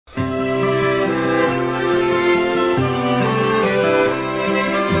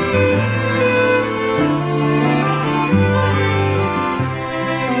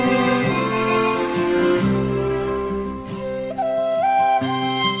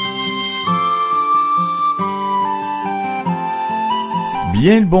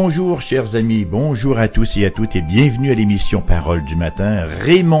Bien le bonjour, chers amis, bonjour à tous et à toutes et bienvenue à l'émission Parole du matin.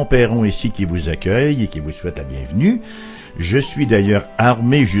 Raymond Perron ici qui vous accueille et qui vous souhaite la bienvenue. Je suis d'ailleurs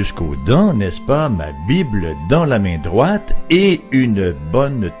armé jusqu'aux dents, n'est-ce pas, ma Bible dans la main droite et une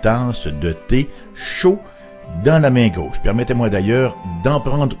bonne tasse de thé chaud dans la main gauche. Permettez-moi d'ailleurs d'en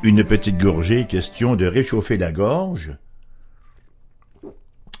prendre une petite gorgée, question de réchauffer la gorge.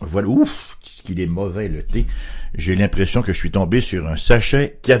 Voilà, ouf, qu'il est mauvais le thé. J'ai l'impression que je suis tombé sur un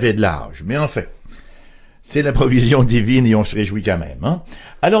sachet qui avait de l'âge. Mais enfin, c'est la provision divine et on se réjouit quand même. Hein?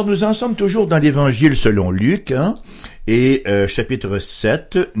 Alors, nous en sommes toujours dans l'Évangile selon Luc, et chapitre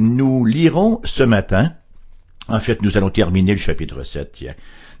 7, nous lirons ce matin. En fait, nous allons terminer le chapitre 7, tiens.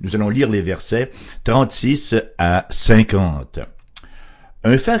 Nous allons lire les versets 36 à 50.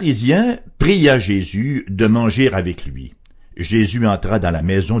 Un pharisien pria Jésus de manger avec lui. Jésus entra dans la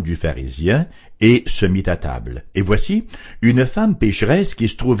maison du pharisien et se mit à table. Et voici, une femme pécheresse qui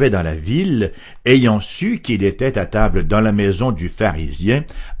se trouvait dans la ville, ayant su qu'il était à table dans la maison du pharisien,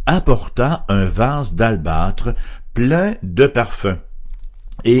 apporta un vase d'albâtre plein de parfums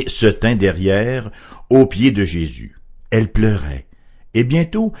et se tint derrière aux pieds de Jésus. Elle pleurait. Et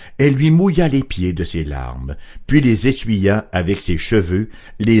bientôt, elle lui mouilla les pieds de ses larmes, puis les essuya avec ses cheveux,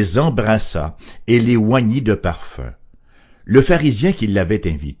 les embrassa et les oignit de parfum. Le pharisien qui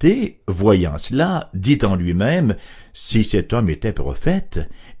l'avait invité, voyant cela, dit en lui-même, « Si cet homme était prophète,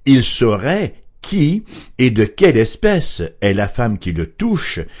 il saurait qui et de quelle espèce est la femme qui le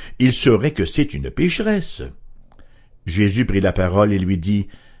touche, il saurait que c'est une pécheresse. » Jésus prit la parole et lui dit,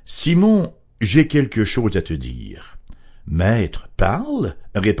 « Simon, j'ai quelque chose à te dire. »« Maître, parle,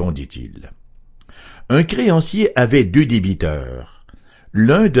 répondit-il. » Un créancier avait 2 débiteurs.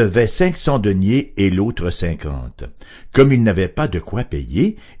 L'un devait 500 deniers et l'autre 50. Comme il n'avait pas de quoi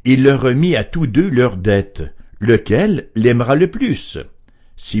payer, il leur remit à tous 2 leurs dettes. Lequel l'aimera le plus?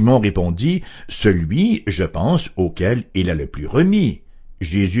 Simon répondit, celui, je pense, auquel il a le plus remis.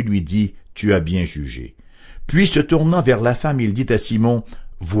 Jésus lui dit, tu as bien jugé. Puis se tournant vers la femme, il dit à Simon,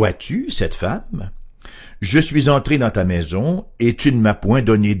 vois-tu cette femme? Je suis entré dans ta maison et tu ne m'as point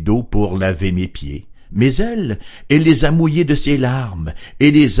donné d'eau pour laver mes pieds. Mais elle les a mouillés de ses larmes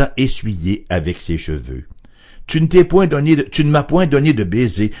et les a essuyés avec ses cheveux. Tu ne m'as point donné de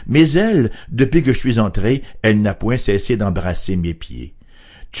baiser, mais elle, depuis que je suis entré, elle n'a point cessé d'embrasser mes pieds.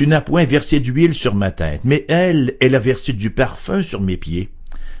 Tu n'as point versé d'huile sur ma tête, mais elle a versé du parfum sur mes pieds.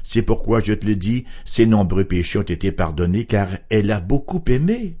 C'est pourquoi je te le dis, ses nombreux péchés ont été pardonnés, car elle a beaucoup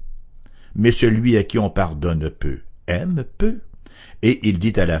aimé. Mais celui à qui on pardonne peu, aime peu. Et il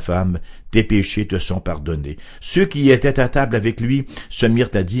dit à la femme, « Tes péchés te sont pardonnés. » Ceux qui étaient à table avec lui se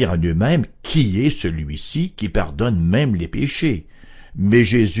mirent à dire en eux-mêmes, « Qui est celui-ci qui pardonne même les péchés? » Mais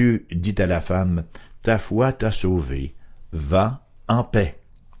Jésus dit à la femme, « Ta foi t'a sauvée. Va en paix. »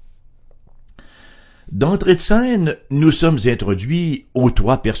 D'entrée de scène, nous sommes introduits aux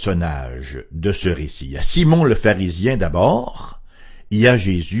 3 personnages de ce récit. Il y a Simon le pharisien d'abord, il y a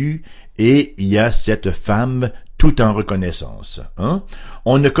Jésus et il y a cette femme tout en reconnaissance.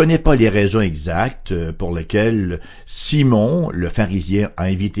 On ne connaît pas les raisons exactes pour lesquelles Simon, le pharisien, a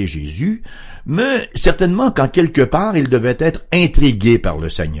invité Jésus, mais certainement qu'en quelque part, il devait être intrigué par le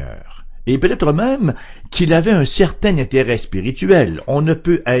Seigneur. Et peut-être même qu'il avait un certain intérêt spirituel. On ne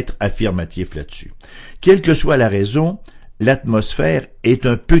peut être affirmatif là-dessus. Quelle que soit la raison, l'atmosphère est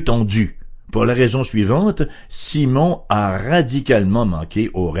un peu tendue. Pour la raison suivante, Simon a radicalement manqué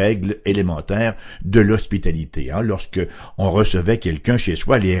aux règles élémentaires de l'hospitalité. Lorsque on recevait quelqu'un chez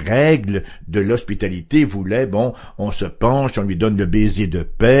soi, les règles de l'hospitalité voulaient, on se penche, on lui donne le baiser de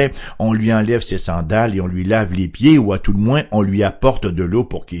paix, on lui enlève ses sandales et on lui lave les pieds, ou à tout le moins, on lui apporte de l'eau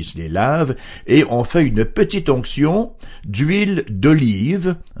pour qu'il se les lave, et on fait une petite onction d'huile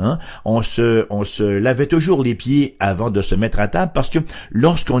d'olive. On se lavait toujours les pieds avant de se mettre à table, parce que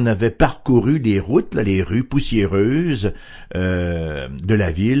lorsqu'on avait parcouru les routes, les rues poussiéreuses de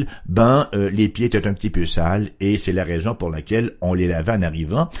la ville, les pieds étaient un petit peu sales et c'est la raison pour laquelle on les lavait en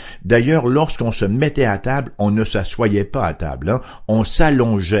arrivant. D'ailleurs, lorsqu'on se mettait à table, on ne s'assoyait pas à table, on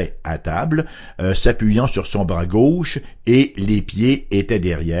s'allongeait à table, s'appuyant sur son bras gauche et les pieds étaient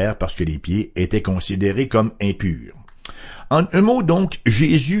derrière parce que les pieds étaient considérés comme impurs. En un mot donc,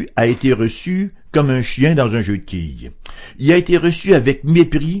 Jésus a été reçu comme un chien dans un jeu de quilles. Il a été reçu avec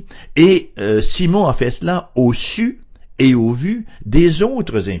mépris et Simon a fait cela au su et au vu des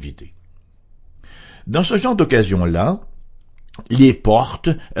autres invités. Dans ce genre d'occasion-là, les portes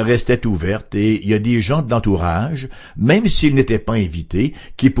restaient ouvertes et il y a des gens de l'entourage, même s'ils n'étaient pas invités,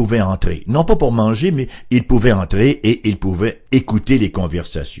 qui pouvaient entrer. Non pas pour manger, mais ils pouvaient entrer et ils pouvaient écouter les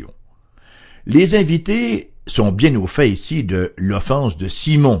conversations. Les invités sont bien au fait ici de l'offense de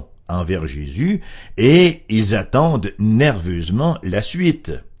Simon envers Jésus, et ils attendent nerveusement la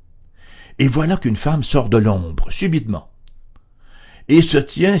suite. Et voilà qu'une femme sort de l'ombre, subitement, et se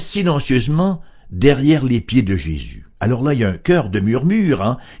tient silencieusement derrière les pieds de Jésus. Alors là, il y a un chœur de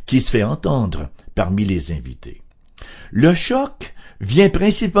murmures qui se fait entendre parmi les invités. Le choc vient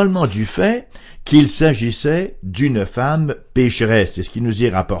principalement du fait qu'il s'agissait d'une femme pécheresse. C'est ce qui nous est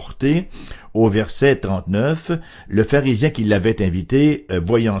rapporté au verset 39. Le pharisien qui l'avait invité,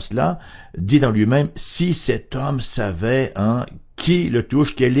 voyant cela, dit en lui-même, « Si cet homme savait qui le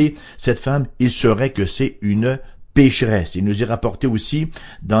touche, quelle est cette femme, il saurait que c'est une pécheresse. » Il nous est rapporté aussi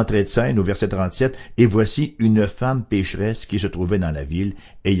d'entrée de scène au verset 37, « Et voici une femme pécheresse qui se trouvait dans la ville,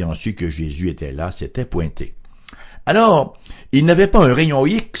 ayant su que Jésus était là, s'était pointé. » Alors, il n'avait pas un rayon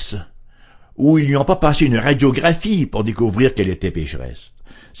X, où ils lui ont pas passé une radiographie pour découvrir qu'elle était pécheresse.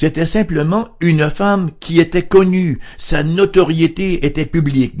 C'était simplement une femme qui était connue. Sa notoriété était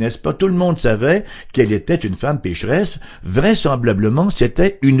publique, n'est-ce pas? Tout le monde savait qu'elle était une femme pécheresse. Vraisemblablement,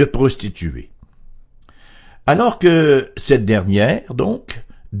 c'était une prostituée. Alors que cette dernière, donc,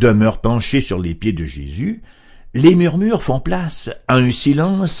 demeure penchée sur les pieds de Jésus, les murmures font place à un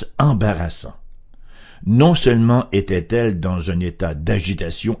silence embarrassant. Non seulement était-elle dans un état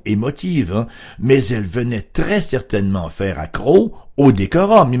d'agitation émotive, mais elle venait très certainement faire accroc au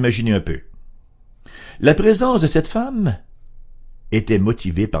décorum, imaginez un peu. La présence de cette femme était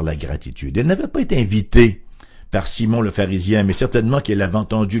motivée par la gratitude. Elle n'avait pas été invitée par Simon le pharisien, mais certainement qu'elle avait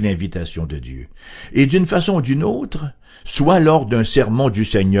entendu l'invitation de Dieu. Et d'une façon ou d'une autre, soit lors d'un sermon du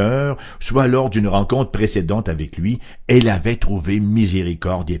Seigneur, soit lors d'une rencontre précédente avec lui, elle avait trouvé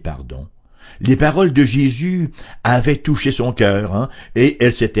miséricorde et pardon. Les paroles de Jésus avaient touché son cœur, et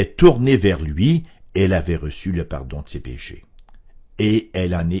elle s'était tournée vers lui, elle avait reçu le pardon de ses péchés. Et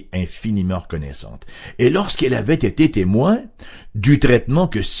elle en est infiniment reconnaissante. Et lorsqu'elle avait été témoin du traitement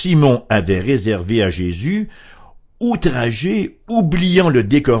que Simon avait réservé à Jésus, outragée, oubliant le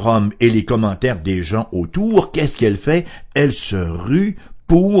décorum et les commentaires des gens autour, qu'est-ce qu'elle fait? Elle se rue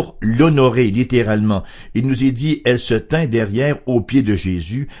pour l'honorer, littéralement. Il nous est dit, elle se tint derrière aux pieds de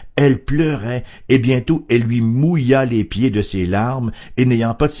Jésus, elle pleurait, et bientôt elle lui mouilla les pieds de ses larmes, et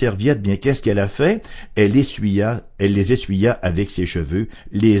n'ayant pas de serviette, bien qu'est-ce qu'elle a fait? Elle les essuya avec ses cheveux,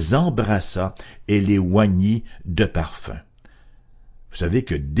 les embrassa et les oignit de parfum. Vous savez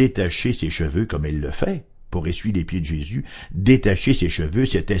que détacher ses cheveux comme elle le fait, pour essuyer les pieds de Jésus, détacher ses cheveux,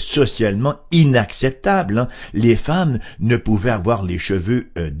 c'était socialement inacceptable. Les femmes ne pouvaient avoir les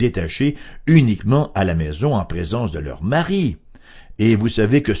cheveux détachés uniquement à la maison en présence de leur mari. Et vous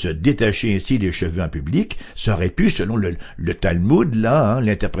savez que se détacher ainsi les cheveux en public, ça aurait pu, selon le Talmud,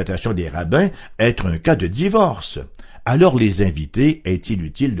 l'interprétation des rabbins, être un cas de divorce. Alors les invités, est-il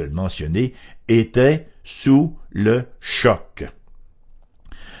utile de le mentionner, étaient sous le choc.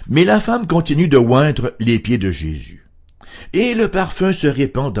 Mais la femme continue de oindre les pieds de Jésus. Et le parfum se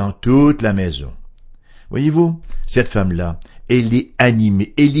répand dans toute la maison. Voyez-vous, cette femme-là, elle est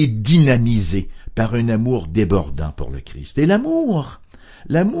animée, elle est dynamisée par un amour débordant pour le Christ. Et l'amour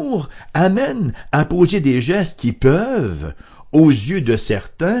amène à poser des gestes qui peuvent, aux yeux de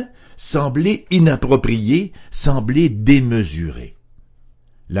certains, sembler inappropriés, sembler démesurés.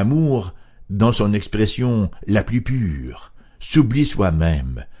 L'amour, dans son expression la plus pure, s'oublie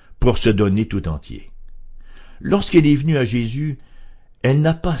soi-même pour se donner tout entier. Lorsqu'elle est venue à Jésus, elle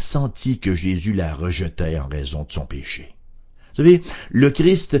n'a pas senti que Jésus la rejetait en raison de son péché. Vous savez, le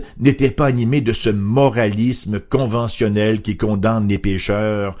Christ n'était pas animé de ce moralisme conventionnel qui condamne les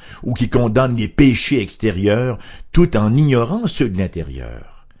pécheurs ou qui condamne les péchés extérieurs tout en ignorant ceux de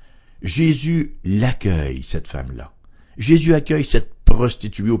l'intérieur. Jésus l'accueille, cette femme-là. Jésus accueille cette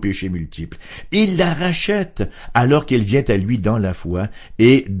prostituée aux péchés multiples. Il la rachète alors qu'elle vient à lui dans la foi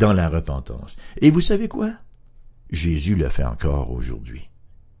et dans la repentance. Et vous savez quoi? Jésus le fait encore aujourd'hui.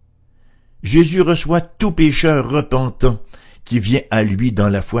 Jésus reçoit tout pécheur repentant qui vient à lui dans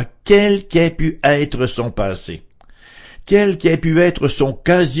la foi, quel qu'ait pu être son passé, quel qu'ait pu être son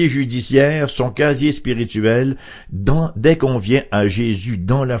casier judiciaire, son casier spirituel, dès qu'on vient à Jésus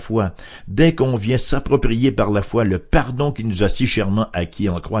dans la foi, dès qu'on vient s'approprier par la foi le pardon qu'il nous a si chèrement acquis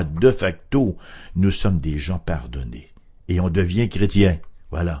en croix, de facto, nous sommes des gens pardonnés. Et on devient chrétien.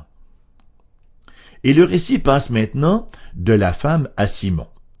 Voilà. Et le récit passe maintenant de la femme à Simon.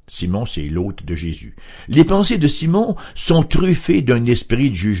 Simon, c'est l'hôte de Jésus. Les pensées de Simon sont truffées d'un esprit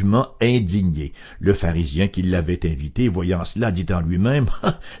de jugement indigné. Le pharisien qui l'avait invité, voyant cela, dit en lui-même,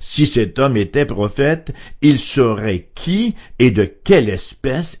 « Si cet homme était prophète, il saurait qui et de quelle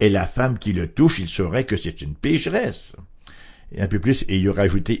espèce est la femme qui le touche, il saurait que c'est une pécheresse. » Et un peu plus, et il aura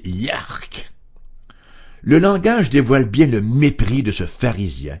ajouté « Yark ». Le langage dévoile bien le mépris de ce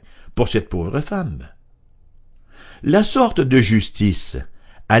pharisien pour cette pauvre femme. La sorte de justice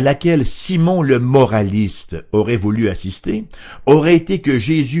à laquelle Simon le moraliste aurait voulu assister aurait été que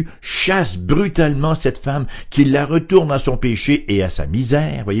Jésus chasse brutalement cette femme, qu'il la retourne à son péché et à sa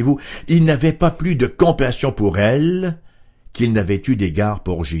misère. Voyez-vous, il n'avait pas plus de compassion pour elle qu'il n'avait eu d'égard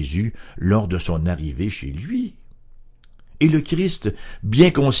pour Jésus lors de son arrivée chez lui. Et le Christ,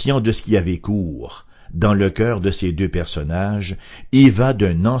 bien conscient de ce qui avait cours dans le cœur de ces deux personnages, y va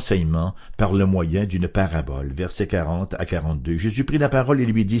d'un enseignement par le moyen d'une parabole. Versets 40 à 42. Jésus prit la parole et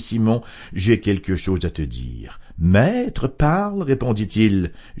lui dit, « Simon, j'ai quelque chose à te dire. »« Maître, parle,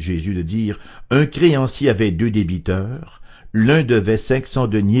 répondit-il. » Jésus de dire, « Un créancier avait 2 débiteurs. L'un devait 500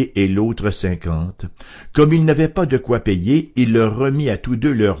 deniers et l'autre 50. Comme il n'avait pas de quoi payer, il leur remit à tous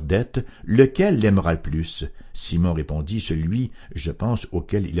deux leurs dettes. Lequel l'aimera le plus? Simon répondit, celui, je pense,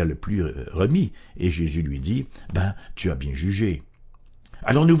 auquel il a le plus remis. Et Jésus lui dit, tu as bien jugé.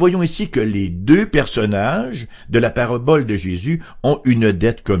 Alors nous voyons ici que les deux personnages de la parabole de Jésus ont une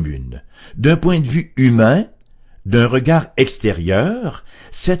dette commune. D'un point de vue humain, d'un regard extérieur,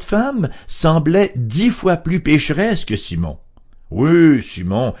 cette femme semblait 10 fois plus pécheresse que Simon. Oui,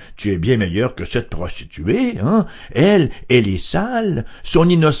 Simon, tu es bien meilleur que cette prostituée, hein? Elle est sale, son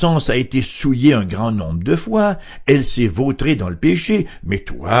innocence a été souillée un grand nombre de fois, elle s'est vautrée dans le péché, mais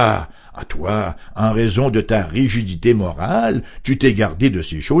toi, en raison de ta rigidité morale, tu t'es gardé de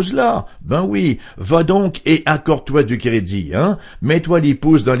ces choses-là. Ben oui, va donc et accorde-toi du crédit, hein? Mets-toi les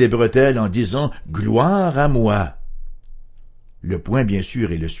pouces dans les bretelles en disant « Gloire à moi ». Le point, bien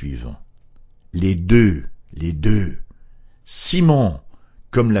sûr, est le suivant. Les deux, Simon,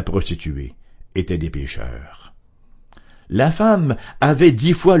 comme la prostituée, étaient des pécheurs. La femme avait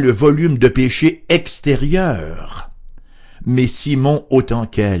 10 fois le volume de péché extérieur, mais Simon, autant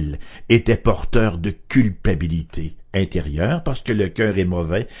qu'elle, était porteur de culpabilité intérieure parce que le cœur est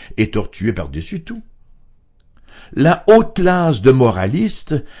mauvais et tortueux par-dessus tout. La haute classe de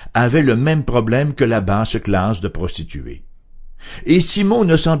moralistes avait le même problème que la basse classe de prostituées. Et Simon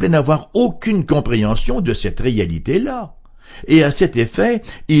ne semblait n'avoir aucune compréhension de cette réalité-là. Et à cet effet,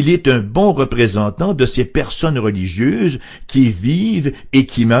 il est un bon représentant de ces personnes religieuses qui vivent et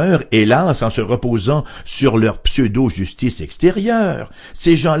qui meurent, hélas, en se reposant sur leur pseudo-justice extérieure.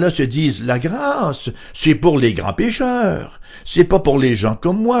 Ces gens-là se disent, la grâce, c'est pour les grands pécheurs. C'est pas pour les gens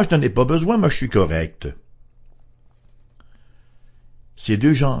comme moi, je n'en ai pas besoin, moi je suis correct. Ces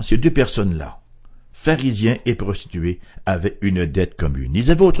deux personnes-là, pharisiens et prostituées, avaient une dette commune.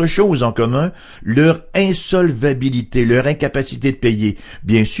 Ils avaient autre chose en commun, leur insolvabilité, leur incapacité de payer.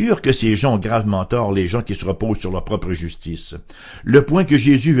 Bien sûr que ces gens ont gravement tort, les gens qui se reposent sur leur propre justice. Le point que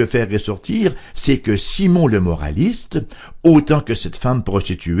Jésus veut faire ressortir, c'est que Simon le moraliste, autant que cette femme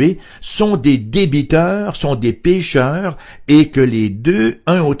prostituée, sont des débiteurs, sont des pécheurs, et que les deux,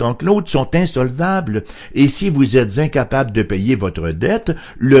 un autant que l'autre, sont insolvables. Et si vous êtes incapable de payer votre dette,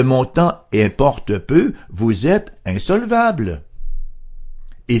 le montant importe peu, vous êtes insolvable.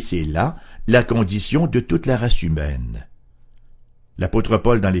 Et c'est là la condition de toute la race humaine. L'apôtre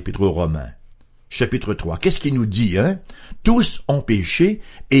Paul dans l'Épître aux Romains, chapitre 3, qu'est-ce qu'il nous dit, hein? Tous ont péché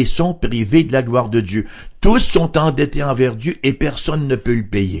et sont privés de la gloire de Dieu. Tous sont endettés envers Dieu et personne ne peut le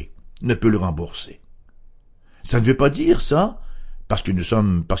payer, ne peut le rembourser. Ça ne veut pas dire ça, parce que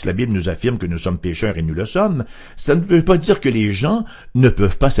la Bible nous affirme que nous sommes pécheurs et nous le sommes, ça ne veut pas dire que les gens ne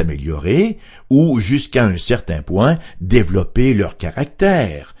peuvent pas s'améliorer ou, jusqu'à un certain point, développer leur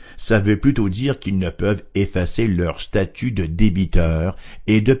caractère. Ça veut plutôt dire qu'ils ne peuvent effacer leur statut de débiteur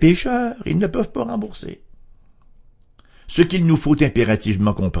et de pécheur. Ils ne peuvent pas rembourser. Ce qu'il nous faut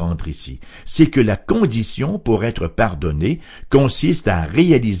impérativement comprendre ici, c'est que la condition pour être pardonné consiste à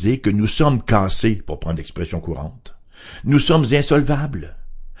réaliser que nous sommes cassés, pour prendre l'expression courante. Nous sommes insolvables.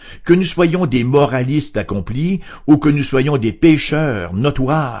 Que nous soyons des moralistes accomplis ou que nous soyons des pécheurs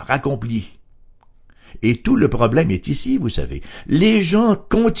notoires accomplis. Et tout le problème est ici, vous savez. Les gens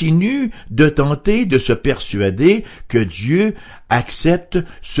continuent de tenter de se persuader que Dieu accepte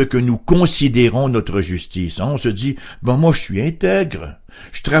ce que nous considérons notre justice. On se dit, moi je suis intègre.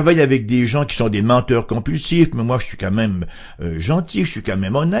 Je travaille avec des gens qui sont des menteurs compulsifs, mais moi je suis quand même gentil, je suis quand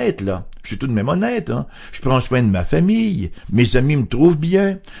même honnête, là. Je suis tout de même honnête, hein. Je prends soin de ma famille, mes amis me trouvent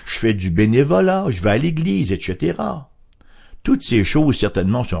bien, je fais du bénévolat, je vais à l'église, etc. Toutes ces choses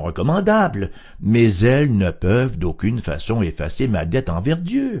certainement sont recommandables, mais elles ne peuvent d'aucune façon effacer ma dette envers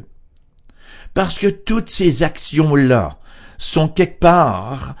Dieu. Parce que toutes ces actions-là sont quelque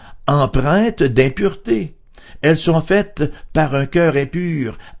part empreintes d'impureté. Elles sont faites par un cœur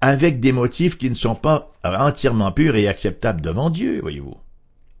impur, avec des motifs qui ne sont pas entièrement purs et acceptables devant Dieu, voyez-vous.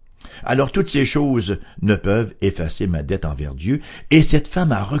 Alors toutes ces choses ne peuvent effacer ma dette envers Dieu, et cette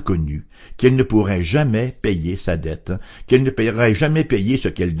femme a reconnu qu'elle ne pourrait jamais payer sa dette, qu'elle ne pourrait jamais payer ce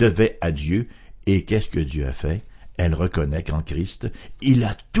qu'elle devait à Dieu, et qu'est-ce que Dieu a fait? Elle reconnaît qu'en Christ, il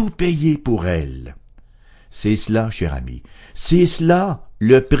a tout payé pour elle. C'est cela, cher ami, c'est cela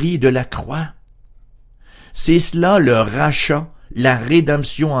le prix de la croix. C'est cela le rachat, la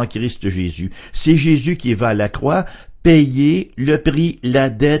rédemption en Christ Jésus. C'est Jésus qui va à la croix payer le prix, la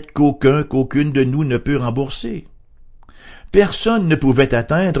dette qu'aucune de nous ne peut rembourser. Personne ne pouvait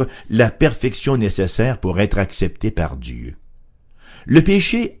atteindre la perfection nécessaire pour être accepté par Dieu. Le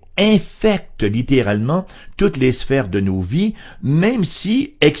péché infecte littéralement toutes les sphères de nos vies, même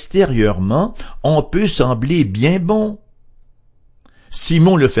si, extérieurement, on peut sembler bien bon.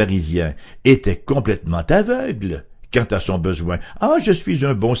 Simon le pharisien était complètement aveugle quant à son besoin. « Ah, je suis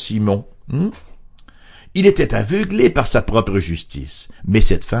un bon Simon. Il était aveuglé par sa propre justice, mais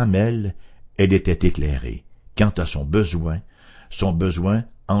cette femme, elle était éclairée quant à son besoin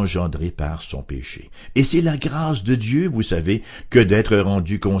engendré par son péché. Et c'est la grâce de Dieu, vous savez, que d'être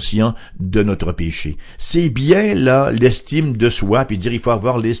rendu conscient de notre péché. C'est bien là l'estime de soi, puis dire il faut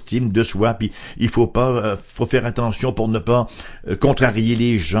avoir l'estime de soi, puis il faut faire attention pour ne pas contrarier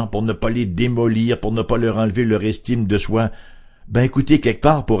les gens, pour ne pas les démolir, pour ne pas leur enlever leur estime de soi. Ben écoutez, quelque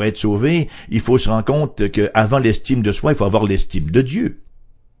part, pour être sauvé, il faut se rendre compte qu'avant l'estime de soi, il faut avoir l'estime de Dieu.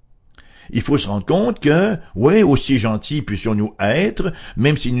 Il faut se rendre compte que, ouais, aussi gentils puissions-nous être,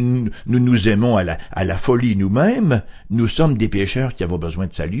 même si nous aimons à la folie nous-mêmes, nous sommes des pécheurs qui avons besoin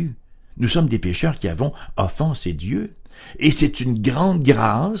de salut. Nous sommes des pécheurs qui avons offensé Dieu. Et c'est une grande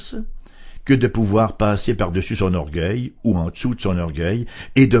grâce que de pouvoir passer par-dessus son orgueil ou en dessous de son orgueil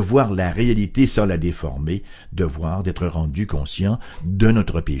et de voir la réalité sans la déformer, d'être rendu conscient de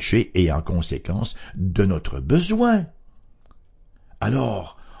notre péché et en conséquence de notre besoin.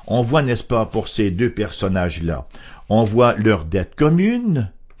 Alors, on voit, n'est-ce pas, pour ces deux personnages-là, on voit leur dette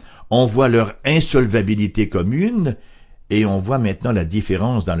commune, on voit leur insolvabilité commune, et on voit maintenant la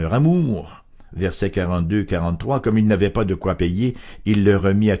différence dans leur amour. Versets 42-43, comme ils n'avaient pas de quoi payer, il leur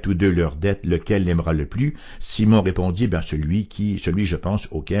remit à tous deux leur dette, lequel l'aimera le plus. Simon répondit, celui, je pense,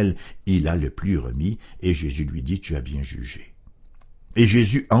 auquel il a le plus remis. Et Jésus lui dit, tu as bien jugé. Et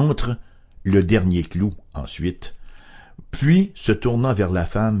Jésus entre le dernier clou ensuite. Puis, se tournant vers la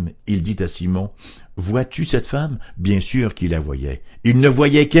femme, il dit à Simon, « Vois-tu cette femme? » Bien sûr qu'il la voyait. Il ne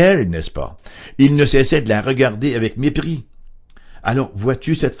voyait qu'elle, n'est-ce pas? Il ne cessait de la regarder avec mépris. « Alors,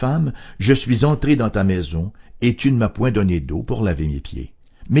 vois-tu cette femme? Je suis entré dans ta maison, et tu ne m'as point donné d'eau pour laver mes pieds.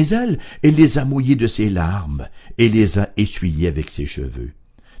 Mais elle les a mouillés de ses larmes, et les a essuyés avec ses cheveux.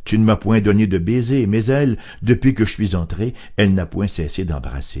 Tu ne m'as point donné de baiser, mais elle, depuis que je suis entré, elle n'a point cessé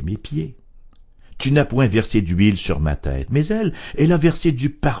d'embrasser mes pieds. Tu n'as point versé d'huile sur ma tête, mais elle a versé du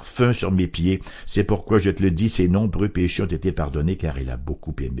parfum sur mes pieds. C'est pourquoi je te le dis, ses nombreux péchés ont été pardonnés, car elle a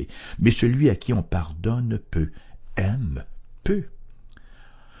beaucoup aimé. Mais celui à qui on pardonne peu, aime peu. »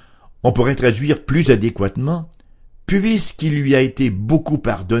 On pourrait traduire plus adéquatement, puisqu'il lui a été beaucoup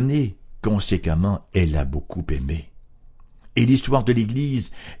pardonné, conséquemment, elle a beaucoup aimé. Et l'histoire de l'Église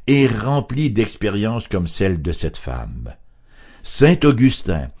est remplie d'expériences comme celle de cette femme. Saint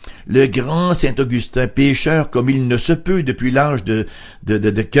Augustin, le grand Saint Augustin, pécheur comme il ne se peut depuis l'âge de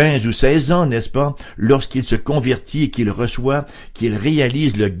 15 ou 16 ans, n'est-ce pas, lorsqu'il se convertit et qu'il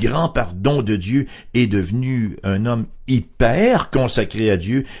réalise le grand pardon de Dieu, est devenu un homme hyper consacré à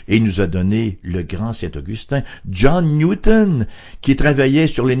Dieu et nous a donné le grand Saint Augustin. John Newton, qui travaillait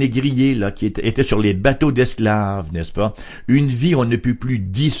sur les négriers, là, qui était sur les bateaux d'esclaves, n'est-ce pas? Une vie on ne peut plus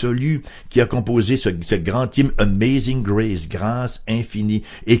dissolue, qui a composé ce grand hymne Amazing Grace, grâce infinie.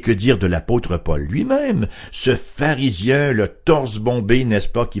 Et que dire de l'apôtre Paul lui-même, ce pharisien, le torse bombé, n'est-ce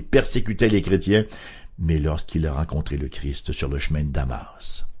pas, qui persécutait les chrétiens, mais lorsqu'il a rencontré le Christ sur le chemin de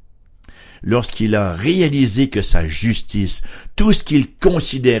Damas, lorsqu'il a réalisé que sa justice, tout ce qu'il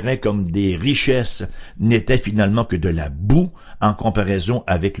considérait comme des richesses, n'était finalement que de la boue en comparaison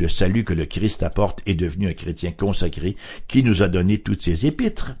avec le salut que le Christ apporte, est devenu un chrétien consacré qui nous a donné toutes ses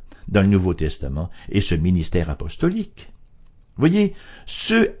épîtres dans le Nouveau Testament et ce ministère apostolique. Voyez,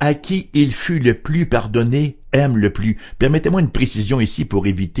 ceux à qui il fut le plus pardonné aiment le plus. Permettez-moi une précision ici pour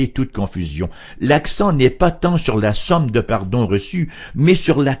éviter toute confusion. L'accent n'est pas tant sur la somme de pardon reçu, mais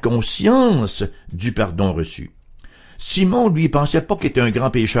sur la conscience du pardon reçu. Simon, lui, pensait pas qu'il était un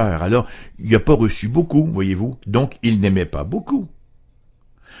grand pécheur, alors il n'a pas reçu beaucoup, voyez-vous, donc il n'aimait pas beaucoup.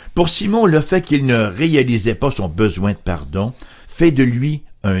 Pour Simon, le fait qu'il ne réalisait pas son besoin de pardon fait de lui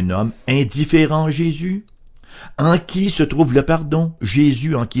un homme indifférent à Jésus. En qui se trouve le pardon?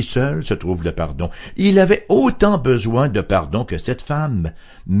 Jésus, en qui seul se trouve le pardon. Il avait autant besoin de pardon que cette femme,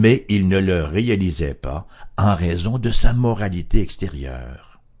 mais il ne le réalisait pas en raison de sa moralité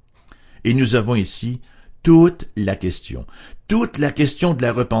extérieure. Et nous avons ici toute la question de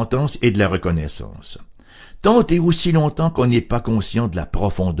la repentance et de la reconnaissance. Tant et aussi longtemps qu'on n'est pas conscient de la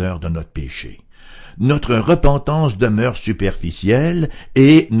profondeur de notre péché, notre repentance demeure superficielle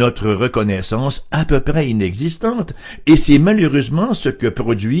et notre reconnaissance à peu près inexistante, et c'est malheureusement ce que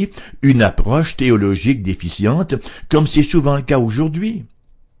produit une approche théologique déficiente, comme c'est souvent le cas aujourd'hui.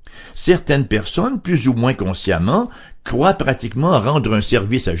 Certaines personnes, plus ou moins consciemment, croient pratiquement rendre un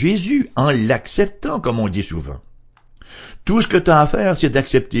service à Jésus en l'acceptant, comme on dit souvent. Tout ce que tu as à faire, c'est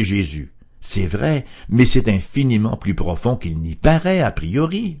d'accepter Jésus. C'est vrai, mais c'est infiniment plus profond qu'il n'y paraît a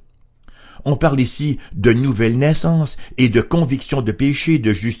priori. On parle ici de nouvelle naissance et de conviction de péché,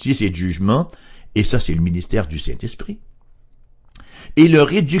 de justice et de jugement, et ça c'est le ministère du Saint-Esprit. Et le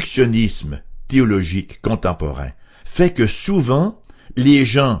réductionnisme théologique contemporain fait que souvent, les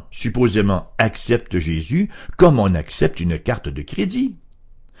gens supposément acceptent Jésus comme on accepte une carte de crédit.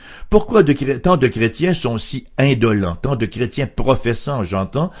 Pourquoi tant de chrétiens sont si indolents, tant de chrétiens professants,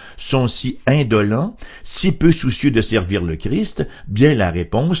 j'entends, sont si indolents, si peu soucieux de servir le Christ? Bien, la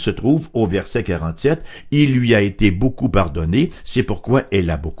réponse se trouve au verset 47. Il lui a été beaucoup pardonné, c'est pourquoi elle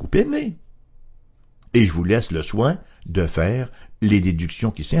a beaucoup aimé. Et je vous laisse le soin de faire les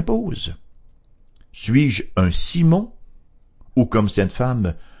déductions qui s'imposent. Suis-je un Simon, ou comme cette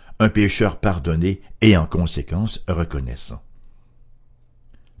femme, un pécheur pardonné et en conséquence reconnaissant?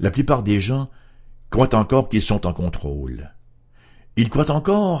 La plupart des gens croient encore qu'ils sont en contrôle. Ils croient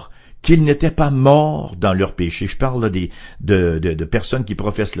encore qu'ils n'étaient pas morts dans leur péché. Je parle là de personnes qui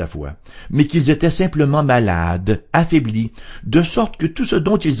professent la foi. Mais qu'ils étaient simplement malades, affaiblis, de sorte que tout ce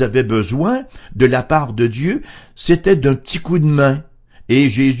dont ils avaient besoin de la part de Dieu, c'était d'un petit coup de main. Et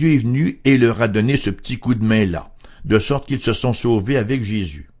Jésus est venu et leur a donné ce petit coup de main-là, de sorte qu'ils se sont sauvés avec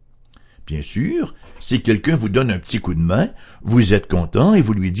Jésus. Bien sûr, si quelqu'un vous donne un petit coup de main, vous êtes content et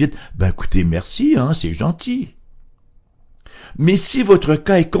vous lui dites « écoutez, merci, c'est gentil ». Mais si votre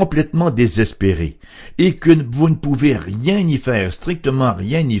cas est complètement désespéré et que vous ne pouvez rien y faire, strictement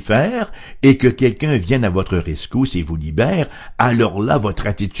rien y faire, et que quelqu'un vienne à votre rescousse et vous libère, alors là, votre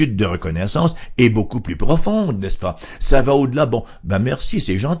attitude de reconnaissance est beaucoup plus profonde, n'est-ce pas? Ça va au-delà, merci,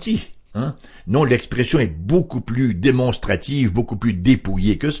 c'est gentil. Non, l'expression est beaucoup plus démonstrative, beaucoup plus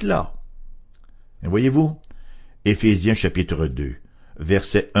dépouillée que cela. Voyez-vous, Éphésiens chapitre 2,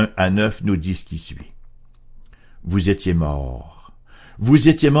 versets 1 à 9 nous dit ce qui suit. Vous étiez morts. Vous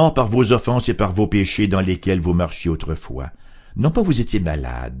étiez morts par vos offenses et par vos péchés dans lesquels vous marchiez autrefois. Non pas vous étiez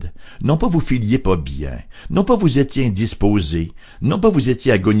malade, non pas vous filiez pas bien, non pas vous étiez indisposé, non pas vous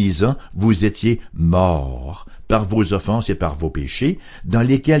étiez agonisant, vous étiez morts par vos offenses et par vos péchés, dans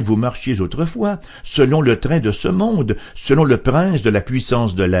lesquels vous marchiez autrefois, selon le train de ce monde, selon le prince de la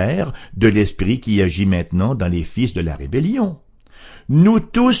puissance de l'air, de l'esprit qui agit maintenant dans les fils de la rébellion. Nous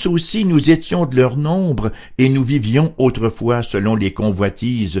tous aussi nous étions de leur nombre, et nous vivions autrefois selon les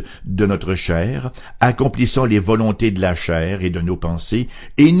convoitises de notre chair, accomplissant les volontés de la chair et de nos pensées,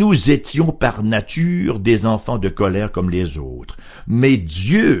 et nous étions par nature des enfants de colère comme les autres. Mais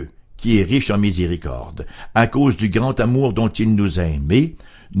Dieu, qui est riche en miséricorde, à cause du grand amour dont il nous a aimés,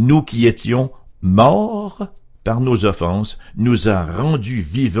 nous qui étions morts par nos offenses, nous a rendus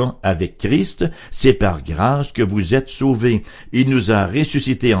vivants avec Christ. C'est par grâce que vous êtes sauvés. Il nous a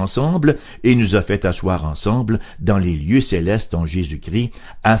ressuscités ensemble et nous a fait asseoir ensemble dans les lieux célestes en Jésus-Christ,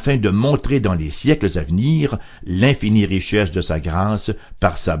 afin de montrer dans les siècles à venir l'infinie richesse de sa grâce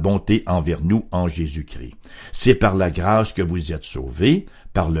par sa bonté envers nous en Jésus-Christ. C'est par la grâce que vous êtes sauvés,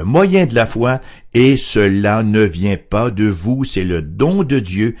 par le moyen de la foi, et cela ne vient pas de vous, c'est le don de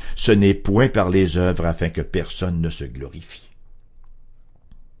Dieu, ce n'est point par les œuvres afin que personne ne se glorifie.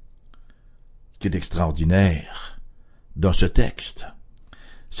 Ce qui est extraordinaire dans ce texte,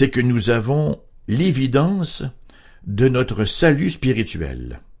 c'est que nous avons l'évidence de notre salut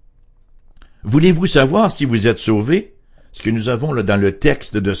spirituel. Voulez-vous savoir si vous êtes sauvés? Ce que nous avons là dans le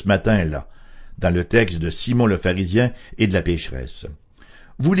texte de ce matin-là, dans le texte de Simon le pharisien et de la pécheresse.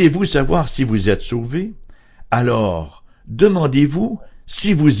 Voulez-vous savoir si vous êtes sauvés? Alors, demandez-vous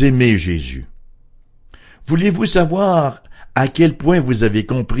si vous aimez Jésus. Voulez-vous savoir à quel point vous avez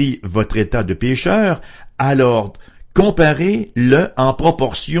compris votre état de pécheur? Alors, comparez-le en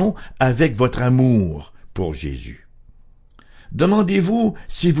proportion avec votre amour pour Jésus. Demandez-vous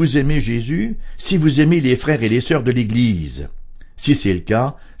si vous aimez Jésus, si vous aimez les frères et les sœurs de l'Église. Si c'est le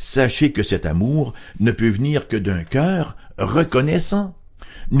cas, sachez que cet amour ne peut venir que d'un cœur reconnaissant.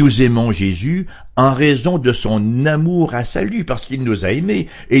 Nous aimons Jésus en raison de son amour à salut, parce qu'il nous a aimés,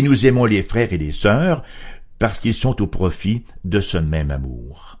 et nous aimons les frères et les sœurs, parce qu'ils sont au profit de ce même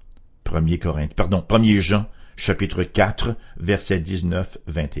amour. 1 Jean, chapitre 4, versets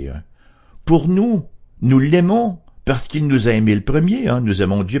 19-21. Pour nous l'aimons parce qu'il nous a aimés le premier, nous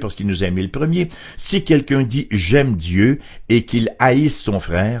aimons Dieu parce qu'il nous a aimés le premier. Si quelqu'un dit « j'aime Dieu » et qu'il haïsse son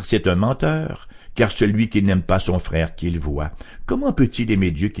frère, c'est un menteur, car celui qui n'aime pas son frère qu'il voit, comment peut-il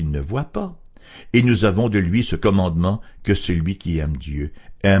aimer Dieu qu'il ne voit pas? Et nous avons de lui ce commandement que celui qui aime Dieu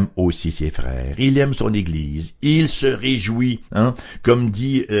aime aussi ses frères. Il aime son Église, il se réjouit, comme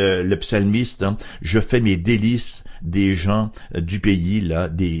dit le psalmiste, je fais mes délices des gens du pays, là,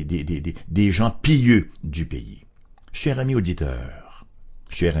 des gens pieux du pays. Cher ami auditeur,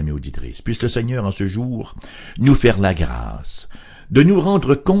 chère amie auditrice, puisse le Seigneur en ce jour nous faire la grâce de nous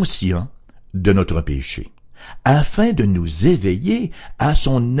rendre conscients de notre péché, afin de nous éveiller à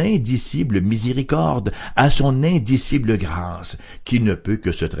son indicible miséricorde, à son indicible grâce, qui ne peut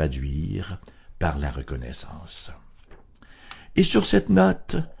que se traduire par la reconnaissance. Et sur cette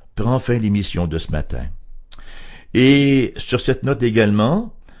note, prend fin l'émission de ce matin. Et sur cette note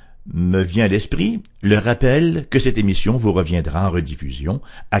également, me vient à l'esprit le rappel que cette émission vous reviendra en rediffusion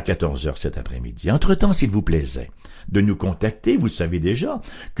à 14h cet après-midi. Entre-temps, s'il vous plaisait, de nous contacter. Vous savez déjà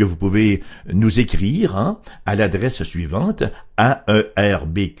que vous pouvez nous écrire à l'adresse suivante: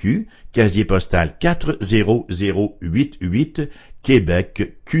 AERBQ, casier postal 40088,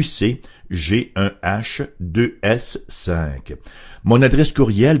 Québec, QC, G1H 2S5. Mon adresse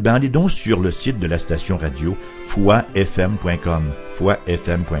courriel, allez donc sur le site de la station radio foifm.com.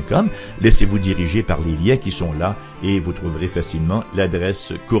 foifm.com. Laissez-vous diriger par les liens qui sont là et vous trouverez facilement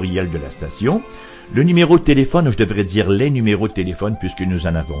l'adresse courriel de la station. Le numéro de téléphone, je devrais dire les numéros de téléphone puisque nous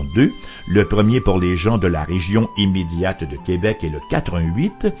en avons deux. Le premier pour les gens de la région immédiate de Québec est le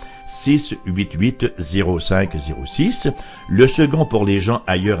 418-688-0506. Le second pour les gens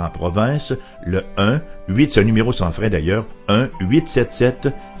ailleurs en province, le 1-8, c'est un numéro sans frais d'ailleurs, 1-877-659-0251.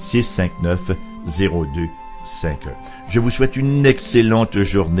 Je vous souhaite une excellente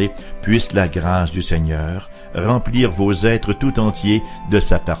journée. Puisse la grâce du Seigneur remplir vos êtres tout entiers de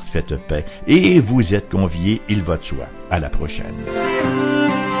sa parfaite paix. Et vous êtes conviés, il va de soi. À la prochaine.